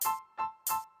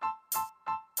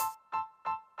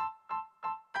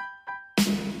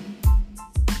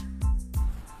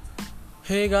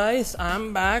Hey guys,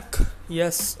 I'm back.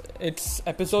 Yes, it's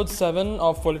episode 7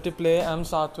 of Politiplay. I'm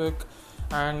Satvik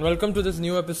and welcome to this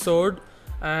new episode.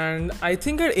 And I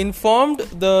think I informed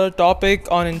the topic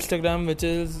on Instagram, which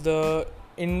is the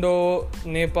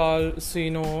Indo-Nepal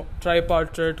Sino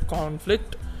tripartite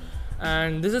conflict.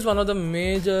 And this is one of the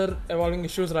major evolving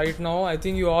issues right now. I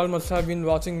think you all must have been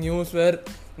watching news where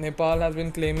Nepal has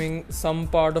been claiming some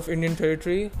part of Indian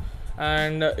territory,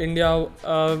 and India,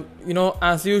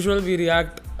 as usual, we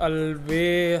react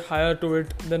way higher to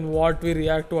it than what we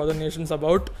react to other nations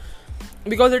about,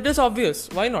 because it is obvious.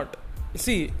 Why not?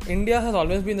 See, India has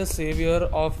always been the savior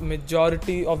of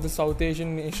majority of the South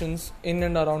Asian nations in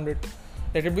and around it.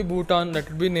 Let it be Bhutan, let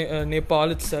it be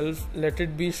Nepal itself, let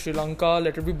it be Sri Lanka,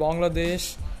 let it be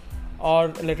Bangladesh, or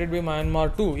let it be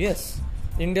Myanmar too. Yes,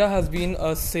 India has been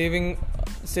a saving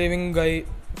guy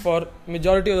for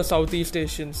majority of the Southeast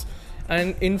Asians,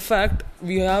 and in fact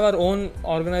we have our own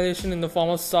organization in the form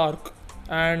of SAARC,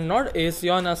 and not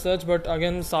ASEAN as such, but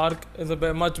again SAARC is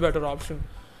a much better option.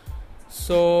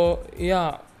 So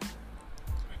yeah,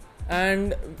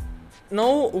 and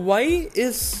now why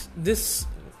is this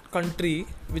country,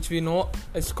 which we know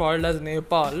is called as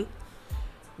Nepal,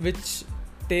 which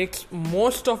takes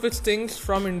most of its things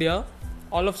from India,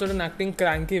 all of a sudden acting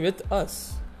cranky with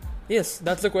us? Yes,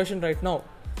 that's the question right now.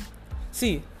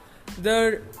 See,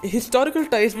 the historical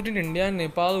ties between India and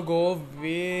Nepal go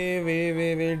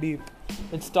way deep.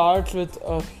 It starts with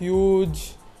a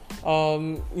huge,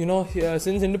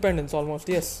 since independence almost,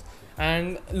 yes.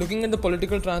 And looking at the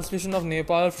political transmission of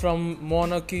Nepal from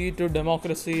monarchy to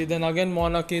democracy, then again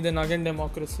monarchy, then again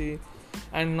democracy,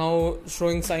 and now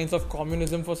showing signs of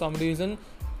communism for some reason,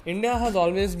 India has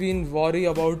always been worried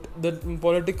about the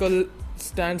political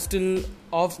standstill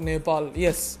of Nepal.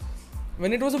 Yes,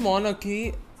 when it was a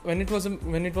monarchy, when it was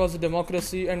a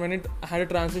democracy, and when it had a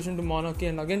transition to monarchy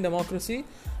and again democracy,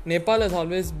 Nepal has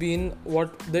always been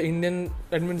what the Indian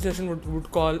administration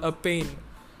would call a pain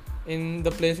in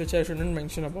the place which I shouldn't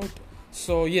mention about.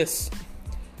 So yes,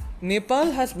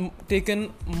 Nepal has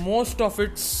taken most of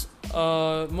its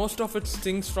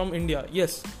things from India.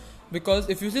 Yes, because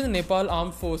if you see the Nepal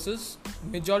armed forces,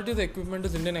 majority of the equipment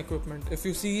is Indian equipment. If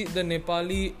you see the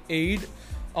Nepali aid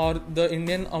or the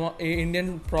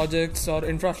Indian projects or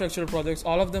infrastructure projects,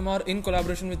 all of them are in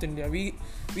collaboration with India. We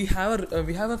have a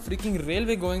freaking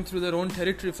railway going through their own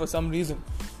territory for some reason,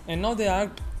 and now they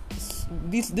act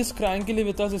this crankily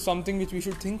with us is something which we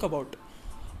should think about.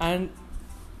 And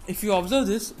if you observe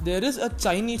this, there is a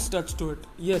Chinese touch to it.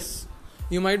 Yes,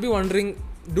 you might be wondering,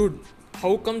 dude,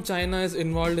 how come China is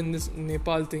involved in this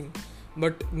Nepal thing?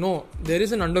 But no, there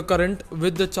is an undercurrent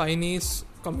with the Chinese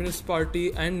Communist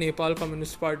Party and Nepal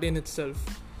Communist Party in itself.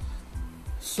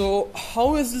 So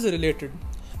how is this related?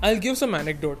 I'll give some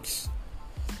anecdotes.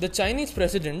 The Chinese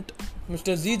president,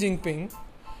 Mr. Xi Jinping,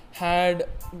 had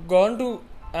gone to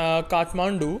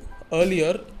Kathmandu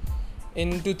earlier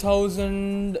in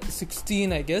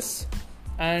 2016, I guess,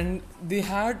 and they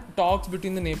had talks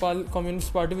between the Nepal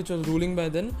Communist Party, which was ruling by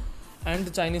then, and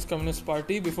the Chinese Communist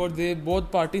Party before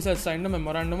both parties had signed a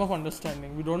memorandum of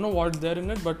understanding. We don't know what's there in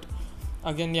it, but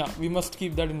again, yeah, we must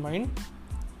keep that in mind.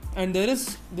 And there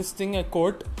is this thing, I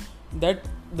quote, that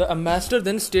the ambassador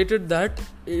then stated that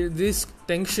these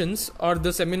tensions or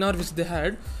the seminar which they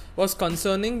had was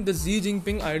concerning the Xi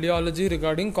Jinping ideology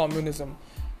regarding communism.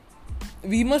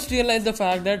 We must realize the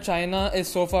fact that China is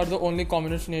so far the only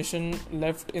communist nation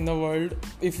left in the world,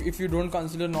 if you don't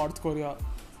consider North Korea.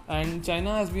 And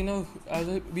China has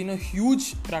been a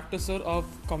huge practicer of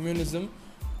communism.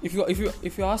 If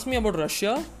you ask me about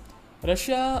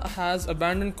Russia has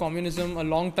abandoned communism a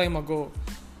long time ago,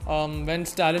 when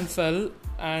Stalin fell,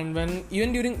 and when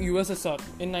even during USSR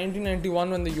in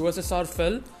 1991, when the USSR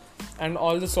fell and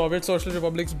all the Soviet Socialist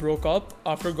republics broke up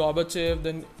after Gorbachev,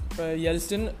 then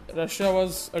Yeltsin, Russia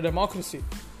was a democracy.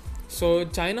 So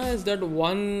China is that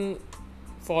one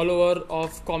follower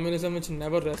of communism which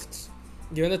never rests.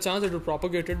 Given the chance, it will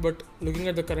propagate it, but looking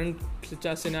at the current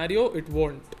scenario, it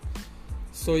won't.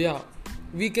 So yeah,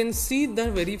 we can see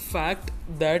the very fact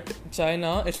that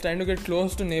China is trying to get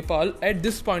close to Nepal at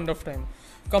this point of time.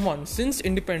 Come on, since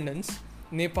independence,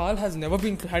 Nepal had never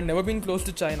been close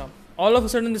to China. All of a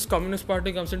sudden, this Communist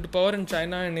Party comes into power, and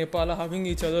China and Nepal are hugging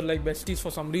each other like besties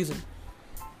for some reason.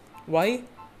 Why?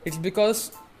 It's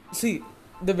because, see,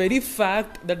 the very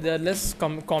fact that there are less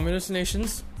communist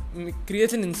nations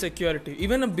creates an insecurity.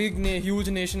 Even a huge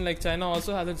nation like China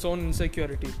also has its own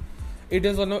insecurity. It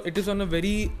is on a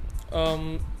very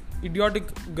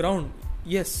idiotic ground.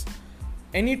 Yes,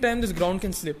 anytime this ground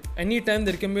can slip, anytime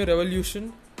there can be a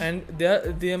revolution, and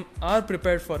they are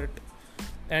prepared for it.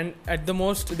 And at the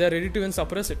most, they are ready to even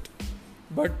suppress it.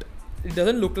 but it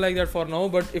doesn't look like that for now.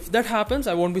 But if that happens,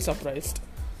 I won't be surprised.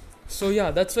 So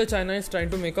yeah, that's why China is trying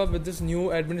to make up with this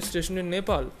new administration in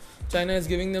Nepal. China is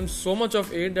giving them so much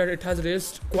of aid that it has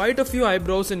raised quite a few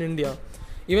eyebrows in India.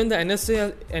 Even the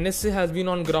NSA has been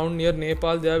on ground near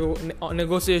Nepal. There are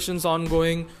negotiations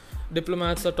ongoing.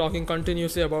 Diplomats are talking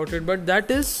continuously about it. But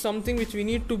that is something which we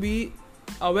need to be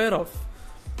aware of.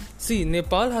 See,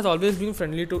 Nepal has always been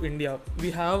friendly to India.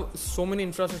 We have so many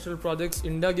infrastructural projects.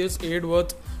 India gives aid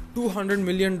worth $200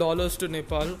 million to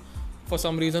Nepal for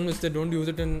some reason, which they don't use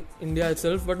it in India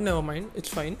itself. But never mind, it's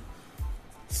fine.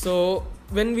 So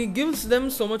when we give them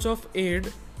so much of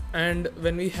aid, and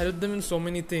when we help them in so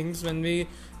many things, when we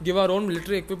give our own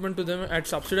military equipment to them at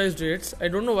subsidized rates, I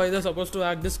don't know why they're supposed to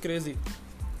act this crazy.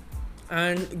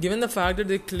 And given the fact that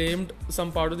they claimed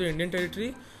some part of the Indian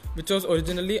territory, which was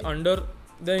originally under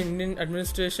the Indian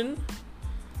administration,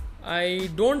 I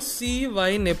don't see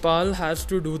why Nepal has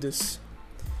to do this.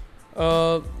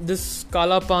 This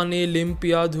Kalapani,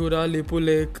 Limpia, Dhura, Lipu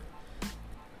Lake,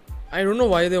 I don't know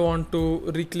why they want to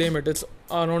reclaim it. It's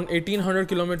around 1800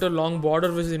 kilometer long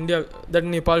border with India that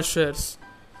Nepal shares.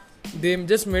 They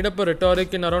just made up a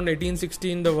rhetoric in around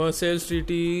 1816, the Versailles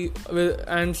Treaty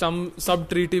and some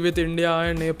sub-treaty with India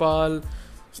and Nepal,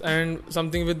 and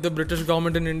something with the British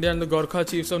government in India, and the Gorkha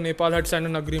chiefs of Nepal had signed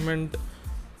an agreement,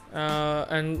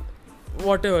 and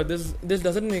whatever. This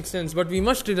doesn't make sense. But we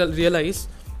must realize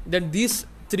that these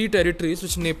three territories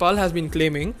which Nepal has been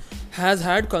claiming has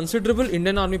had considerable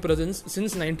Indian army presence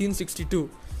since 1962.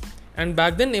 And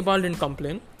back then Nepal didn't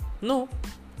complain. No.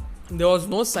 There was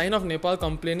no sign of Nepal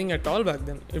complaining at all back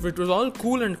then. If it was all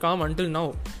cool and calm until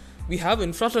now. We have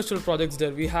infrastructural projects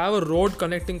there. We have a road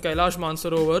connecting Kailash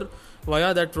Mansarovar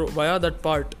via that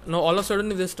part. Now all of a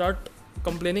sudden if they start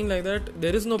complaining like that,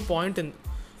 there is no point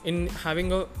in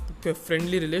having a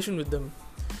friendly relation with them.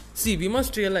 See, we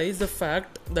must realize the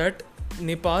fact that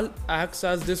Nepal acts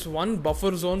as this one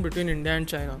buffer zone between India and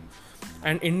China.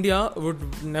 And India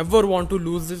would never want to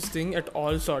lose this thing at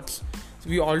all sorts.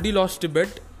 We already lost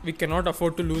Tibet. We cannot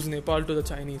afford to lose Nepal to the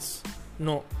Chinese.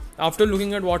 No. After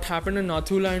looking at what happened in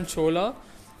Nathula and Chola,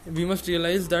 we must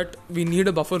realize that we need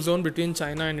a buffer zone between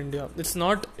China and India. It's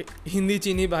not Hindi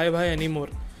Chini Bhai Bhai anymore.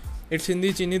 It's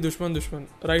Hindi Chini Dushman Dushman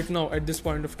right now at this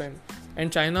point of time.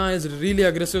 And China is really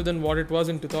aggressive than what it was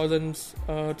in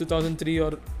 2003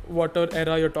 or whatever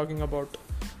era you're talking about.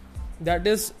 That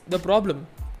is the problem.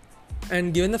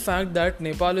 And given the fact that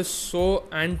Nepal is so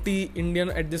anti-Indian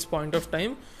at this point of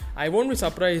time, I won't be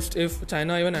surprised if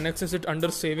China even annexes it under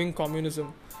saving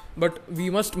communism. But we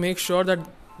must make sure that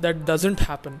that doesn't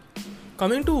happen.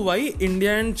 Coming to why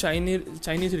India and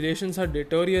Chinese relations are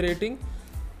deteriorating,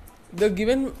 the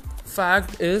given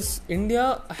fact is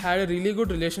India had a really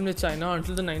good relation with China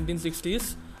until the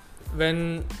 1960s,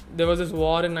 when there was this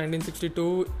war in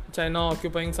 1962, China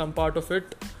occupying some part of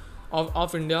it,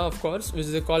 of India of course, which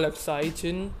they call Aksai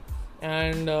Chin,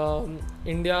 and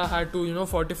India had to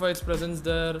fortify its presence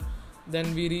there.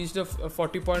 Then we reached a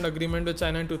 40-point agreement with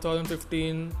China in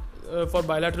 2015 for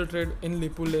bilateral trade in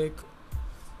Lipu Lake.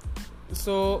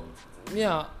 So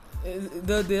yeah,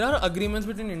 there are agreements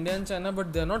between India and China,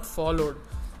 but they are not followed.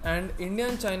 And India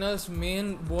and China's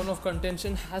main bone of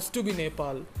contention has to be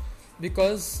Nepal,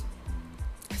 because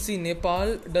see,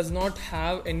 Nepal does not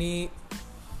have any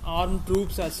armed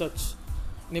troops as such.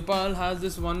 Nepal has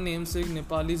this one namesake,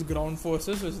 Nepalese ground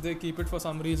forces, which they keep it for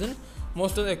some reason.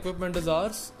 Most of the equipment is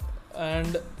ours,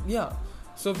 and yeah,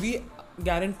 so we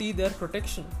guarantee their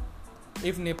protection.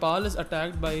 If Nepal is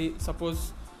attacked by,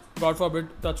 suppose, God forbid,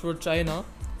 touch wood, China,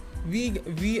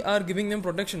 we are giving them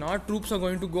protection. Our troops are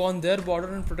going to go on their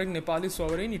border and protect Nepali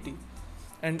sovereignty.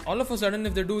 And all of a sudden,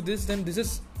 if they do this, then this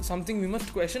is something we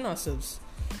must question ourselves.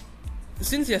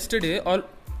 Since yesterday, or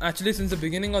actually since the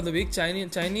beginning of the week,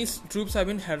 Chinese troops have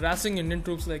been harassing Indian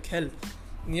troops like hell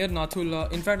near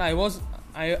Nathula. In fact,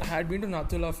 I had been to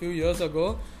Nathula a few years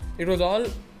ago. It was all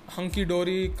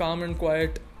hunky-dory, calm and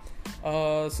quiet.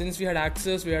 Since we had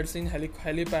access, we had seen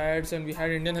helipads, and we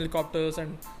had Indian helicopters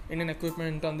and Indian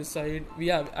equipment on this side.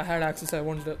 I had access. I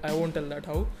won't tell that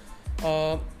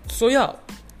how. So yeah,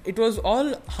 it was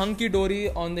all hunky-dory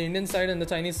on the Indian side and the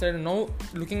Chinese side. And now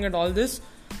looking at all this,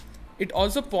 it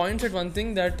also points at one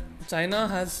thing, that China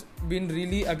has been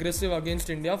really aggressive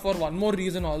against India for one more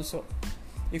reason also.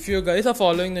 If you guys are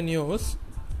following the news,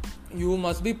 you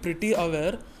must be pretty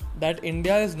aware that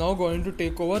India is now going to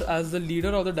take over as the leader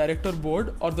of the director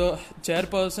board, or the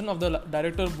chairperson of the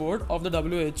director board of the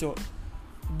WHO.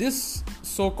 This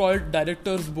so-called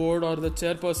directors board, or the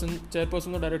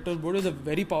chairperson of the directors board, is a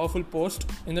very powerful post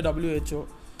in the WHO,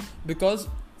 because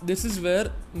this is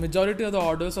where majority of the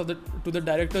orders of to the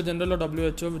Director General of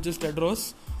WHO, which is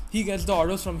Tedros, he gets the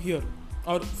orders from here,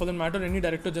 or for that matter, any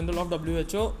Director General of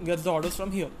WHO gets the orders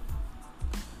from here.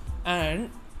 And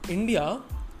India,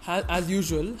 as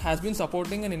usual, has been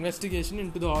supporting an investigation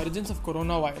into the origins of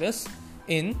coronavirus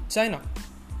in China.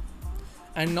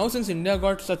 And now, since India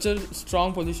got such a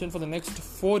strong position for the next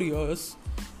 4 years,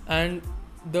 and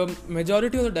the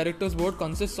majority of the directors board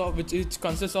consists of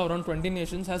around 20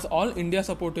 nations, has all India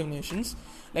supportive nations,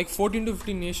 like 14 to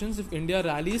 15 nations. If India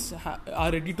rallies,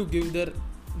 are ready to give their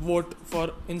vote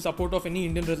in support of any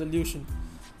Indian resolution.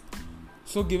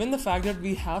 So given the fact that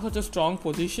we have such a strong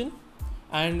position,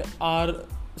 and our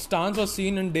stance was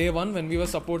seen in day one when we were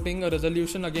supporting a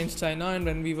resolution against China, and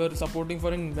when we were supporting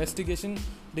for an investigation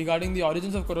regarding the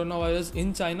origins of coronavirus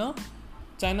in China,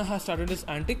 China has started its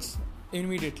antics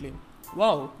immediately.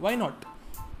 Wow, why not?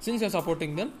 Since you're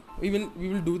supporting them, we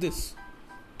will do this.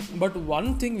 But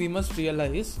one thing we must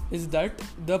realize is that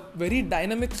the very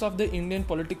dynamics of the Indian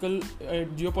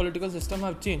geopolitical system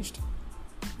have changed.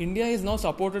 India is now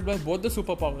supported by both the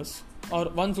superpowers, or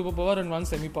one superpower and one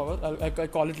semi-power. I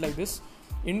call it like this.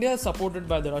 India is supported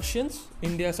by the Russians.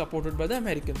 India is supported by the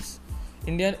Americans.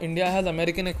 India has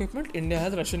American equipment. India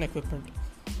has Russian equipment.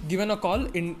 Given a call,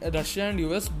 in Russia and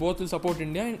US both will support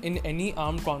India in any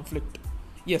armed conflict.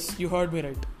 Yes, you heard me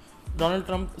right. Donald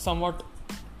Trump somewhat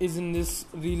is in this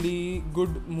really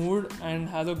good mood and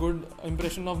has a good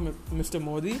impression of Mr.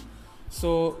 Modi.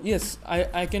 So yes,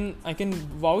 I can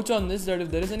vouch on this, that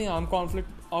if there is any armed conflict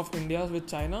of India with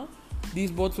China, these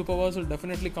both superpowers will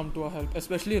definitely come to our help,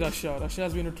 especially Russia. Russia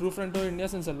has been a true friend to India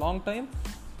since a long time,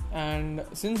 and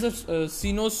since the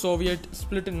Sino-Soviet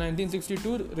split in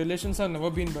 1962, relations have never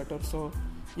been better. So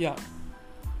yeah,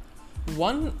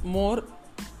 one more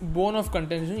bone of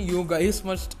contention, you guys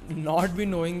must not be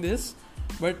knowing this,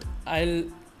 but I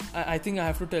think I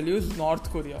have to tell you, is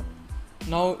North Korea.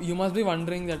 Now you must be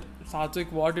wondering that,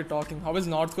 Satvik, what you're talking, how is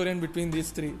North Korea in between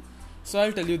these three? So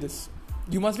I'll tell you this.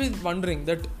 You must be wondering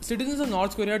that citizens of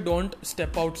North Korea don't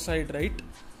step outside, right?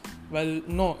 Well,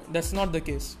 no, that's not the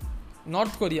case.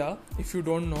 North Korea, if you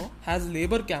don't know, has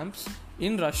labor camps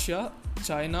in Russia,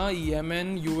 China,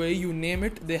 Yemen, UAE, you name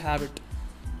it, they have it,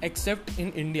 except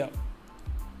in India.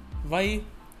 Why?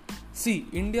 See,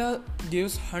 India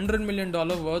gives $100 million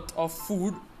worth of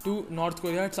food to North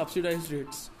Korea at subsidized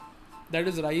rates. That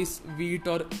is rice, wheat,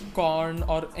 or corn,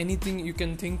 or anything you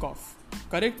can think of.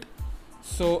 Correct?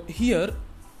 So here,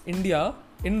 India,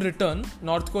 in return,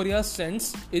 North Korea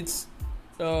sends its,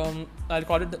 I'll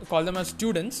call them as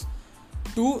students,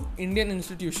 to Indian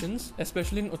institutions,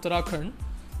 especially in Uttarakhand,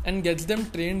 and gets them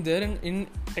trained there in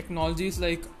technologies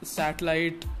like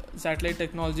satellite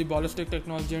technology, ballistic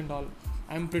technology, and all.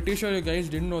 I'm pretty sure you guys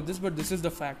didn't know this, but this is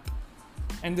the fact.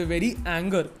 And the very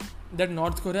anger that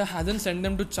North Korea hasn't sent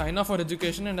them to China for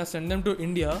education and has sent them to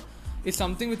India is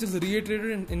something which is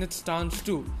reiterated in its stance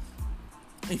too.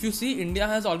 If you see, India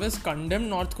has always condemned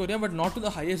North Korea, but not to the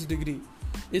highest degree.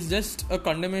 It's just a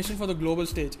condemnation for the global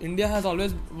stage. India has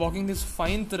always walking this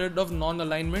fine thread of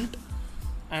non-alignment,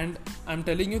 and I'm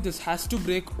telling you, this has to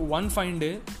break one fine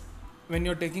day when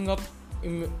you're taking up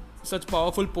such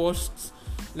powerful posts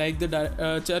like the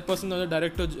chairperson of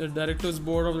the directors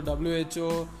board of the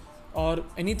WHO, or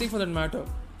anything for that matter.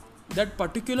 That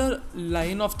particular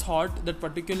line of thought, that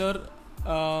particular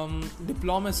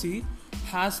diplomacy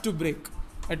has to break.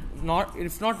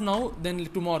 If not now, then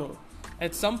tomorrow.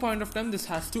 At some point of time, this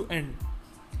has to end.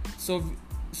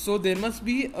 So there must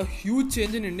be a huge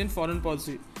change in Indian foreign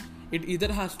policy. It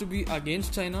either has to be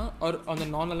against China or on the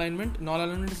non-alignment.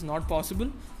 Non-alignment is not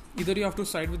possible. Either you have to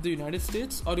side with the United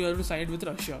States or you have to side with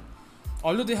Russia.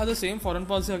 Although they have the same foreign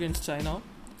policy against China,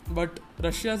 but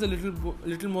Russia is a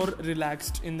little more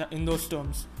relaxed in those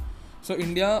terms. So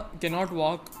India cannot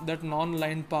walk that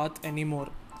non-aligned path anymore.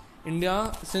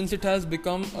 India, since it has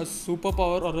become a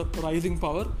superpower or a rising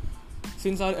power,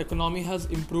 since our economy has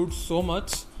improved so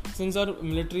much, since our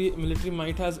military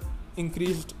might has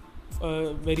increased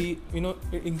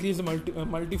increased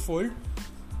multifold.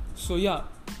 So yeah,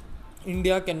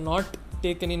 India cannot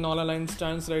take any non-aligned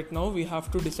stance right now. We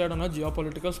have to decide on a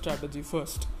geopolitical strategy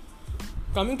first.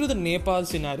 Coming to the Nepal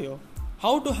scenario,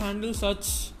 how to handle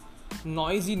such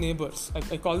noisy neighbors?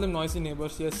 I call them noisy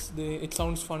neighbors. Yes, it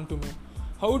sounds fun to me.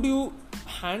 How do you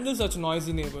handle such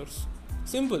noisy neighbors?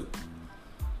 Simple.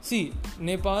 See,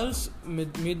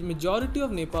 majority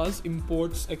of Nepal's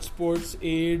imports, exports,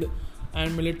 aid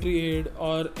and military aid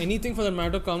or anything for that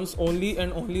matter comes only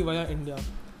and only via India.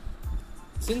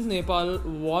 Since Nepal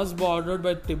was bordered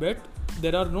by Tibet,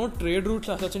 there are no trade routes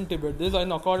as such in Tibet. This is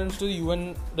in accordance to the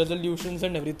UN resolutions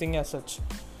and everything as such.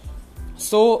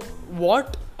 So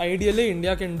what ideally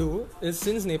India can do is,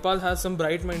 since Nepal has some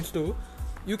bright minds too,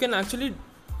 you can actually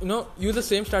use the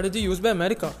same strategy used by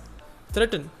America.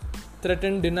 Threaten,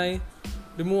 deny,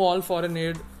 remove all foreign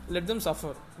aid, let them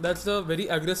suffer. That's a very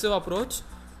aggressive approach,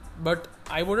 but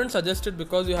I wouldn't suggest it,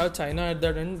 because you have China at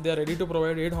that end. They are ready to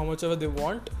provide aid how much ever they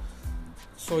want.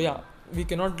 So yeah, we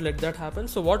cannot let that happen.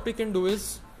 So what we can do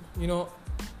is,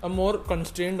 a more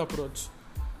constrained approach,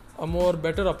 a more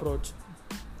better approach.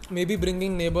 Maybe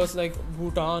bringing neighbors like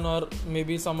Bhutan or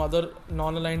maybe some other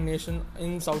non-aligned nation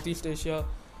in Southeast Asia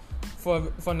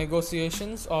for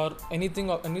negotiations or anything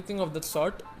of that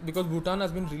sort, because Bhutan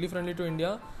has been really friendly to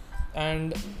India.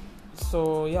 And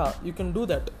so yeah, you can do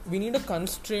that. We need a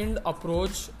constrained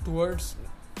approach towards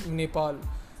Nepal,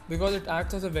 because it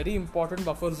acts as a very important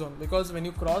buffer zone. Because when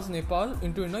you cross Nepal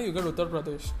into India, you get Uttar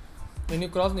Pradesh. When you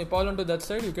cross Nepal onto that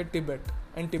side, you get Tibet,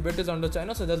 and Tibet is under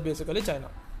China, so that's basically China.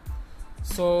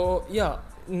 So yeah,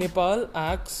 Nepal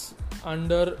acts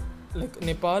as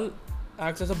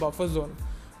a buffer zone.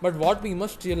 But what we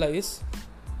must realize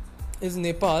is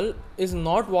Nepal is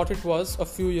not what it was a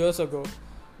few years ago.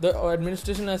 The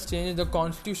administration has changed, the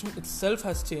constitution itself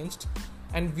has changed,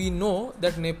 and we know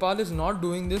that Nepal is not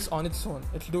doing this on its own.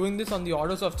 It's doing this on the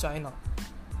orders of China.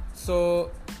 So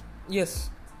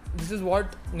yes, this is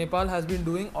what Nepal has been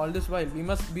doing all this while. We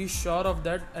must be sure of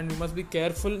that, and we must be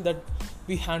careful that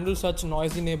we handle such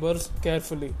noisy neighbors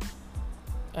carefully.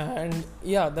 And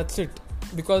yeah, that's it.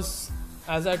 Because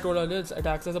as I told earlier, it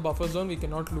acts as a buffer zone. We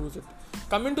cannot lose it.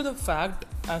 Coming to the fact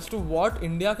as to what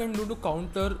India can do to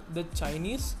counter the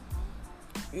Chinese,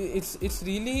 it's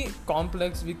really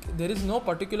complex. There is no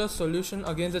particular solution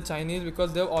against the Chinese,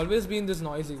 because they have always been this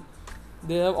noisy.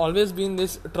 They have always been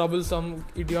this troublesome,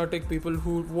 idiotic people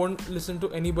who won't listen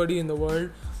to anybody in the world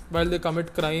while they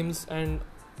commit crimes and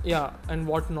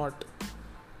whatnot.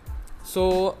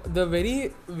 So the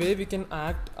very way we can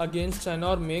act against China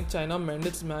or make China mend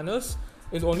its manners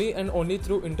is only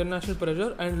through international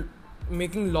pressure and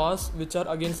making laws which are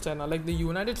against China. Like the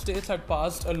United States had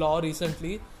passed a law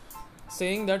recently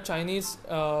saying that Chinese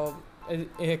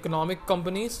economic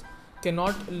companies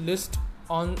cannot list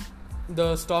on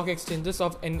the stock exchanges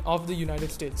of the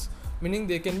United States, meaning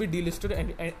they can be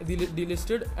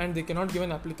delisted and they cannot give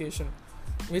an application,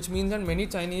 which means that many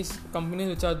Chinese companies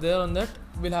which are there on that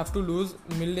will have to lose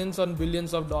millions or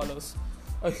billions of dollars.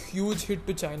 A huge hit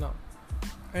to China.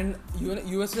 And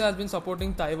USA has been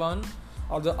supporting Taiwan,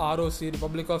 or the ROC,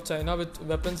 Republic of China, with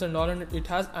weapons and all, and it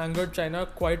has angered China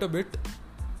quite a bit,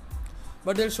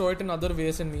 but they'll show it in other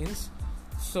ways and means.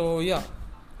 So yeah,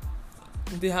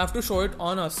 they have to show it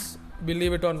on us,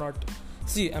 believe it or not.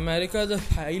 See, America is a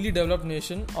highly developed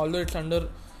nation, although it's under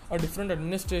a different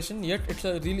administration, yet it's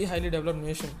a really highly developed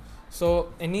nation.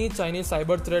 So any Chinese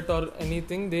cyber threat or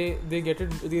anything, they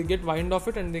get wind of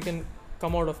it and they can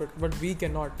come out of it, but we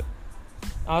cannot.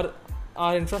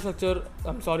 Our infrastructure,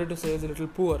 I'm sorry to say, is a little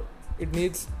poor. It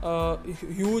needs a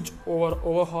huge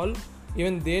overhaul.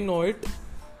 Even they know it.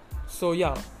 So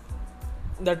yeah,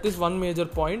 that is one major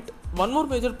point. One more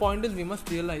major point is we must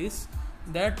realize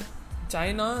that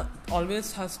China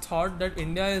always has thought that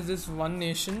India is this one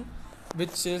nation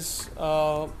which is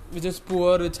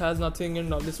poor, which has nothing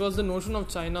and all. This was the notion of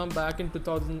China back in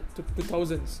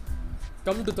 2000s.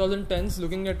 Come 2010s,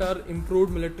 looking at our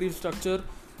improved military structure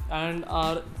and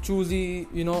our choosy,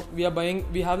 we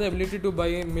have the ability to buy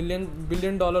 $1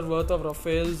 billion worth of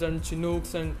Rafales and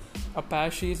Chinooks and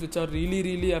Apaches, which are really,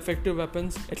 really effective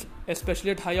weapons,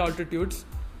 especially at high altitudes.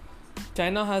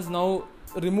 China has now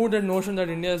removed that notion that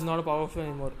India is not powerful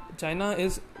anymore. China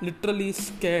is literally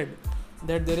scared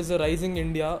that there is a rising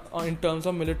India in terms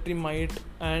of military might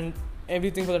and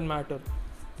everything for that matter.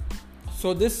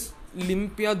 So this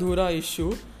Limpia Dhura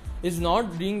issue is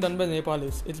not being done by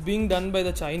Nepalis, it's being done by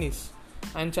the Chinese.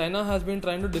 And China has been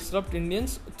trying to disrupt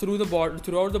Indians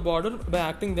throughout the border by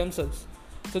acting themselves.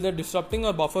 So they're disrupting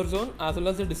our buffer zone as well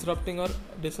as they're disrupting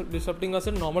us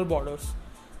in normal borders.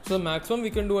 So the maximum we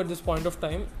can do at this point of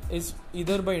time is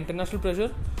either by international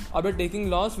pressure or by taking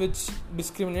laws which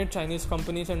discriminate Chinese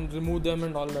companies and remove them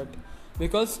and all that.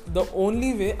 Because the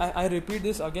only way, I repeat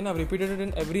this again, I've repeated it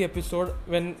in every episode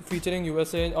when featuring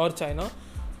USA or China,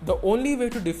 the only way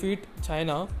to defeat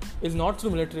China is not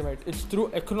through military might, it's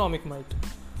through economic might.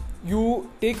 You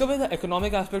take away the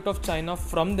economic aspect of China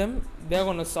from them, they're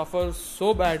going to suffer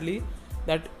so badly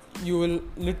that you will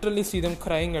literally see them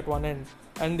crying at one end.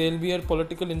 And there will be a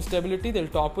political instability, they'll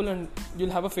topple, and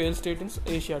you'll have a failed state in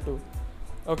Asia too.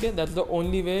 Okay, that's the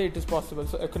only way it is possible.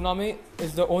 So economy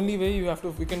is the only way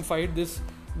we can fight this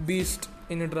beast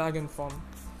in a dragon form.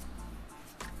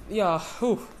 Yeah,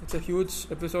 it's a huge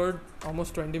episode,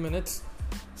 almost 20 minutes.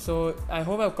 So I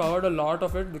hope I've covered a lot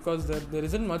of it, because there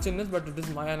isn't much in this, but it is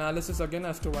my analysis again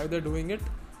as to why they're doing it.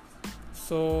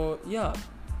 So yeah,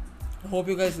 hope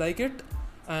you guys like it.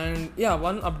 And yeah,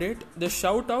 one update: the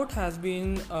shout out has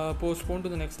been postponed to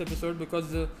the next episode,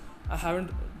 because I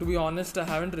haven't, to be honest, I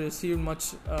haven't received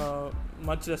much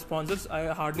responses. I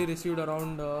hardly received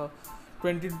around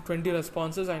 20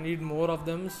 responses. I need more of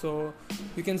them. So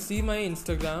you can see my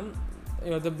Instagram.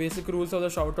 The basic rules of the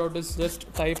shout out is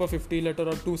just type a 50 letter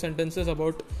or 2 sentences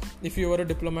about if you were a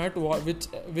diplomat,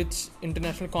 which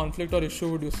international conflict or issue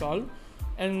would you solve,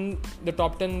 and the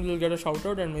top 10 will get a shout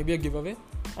out and maybe a giveaway.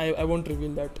 I won't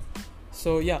reveal that.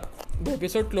 So yeah, the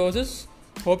episode closes.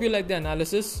 Hope you like the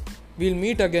analysis. We'll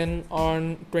meet again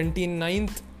on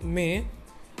 29th May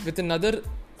with another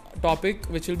topic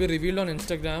which will be revealed on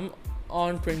Instagram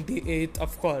on 28th,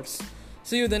 of course.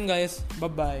 See you then, guys. Bye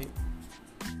bye.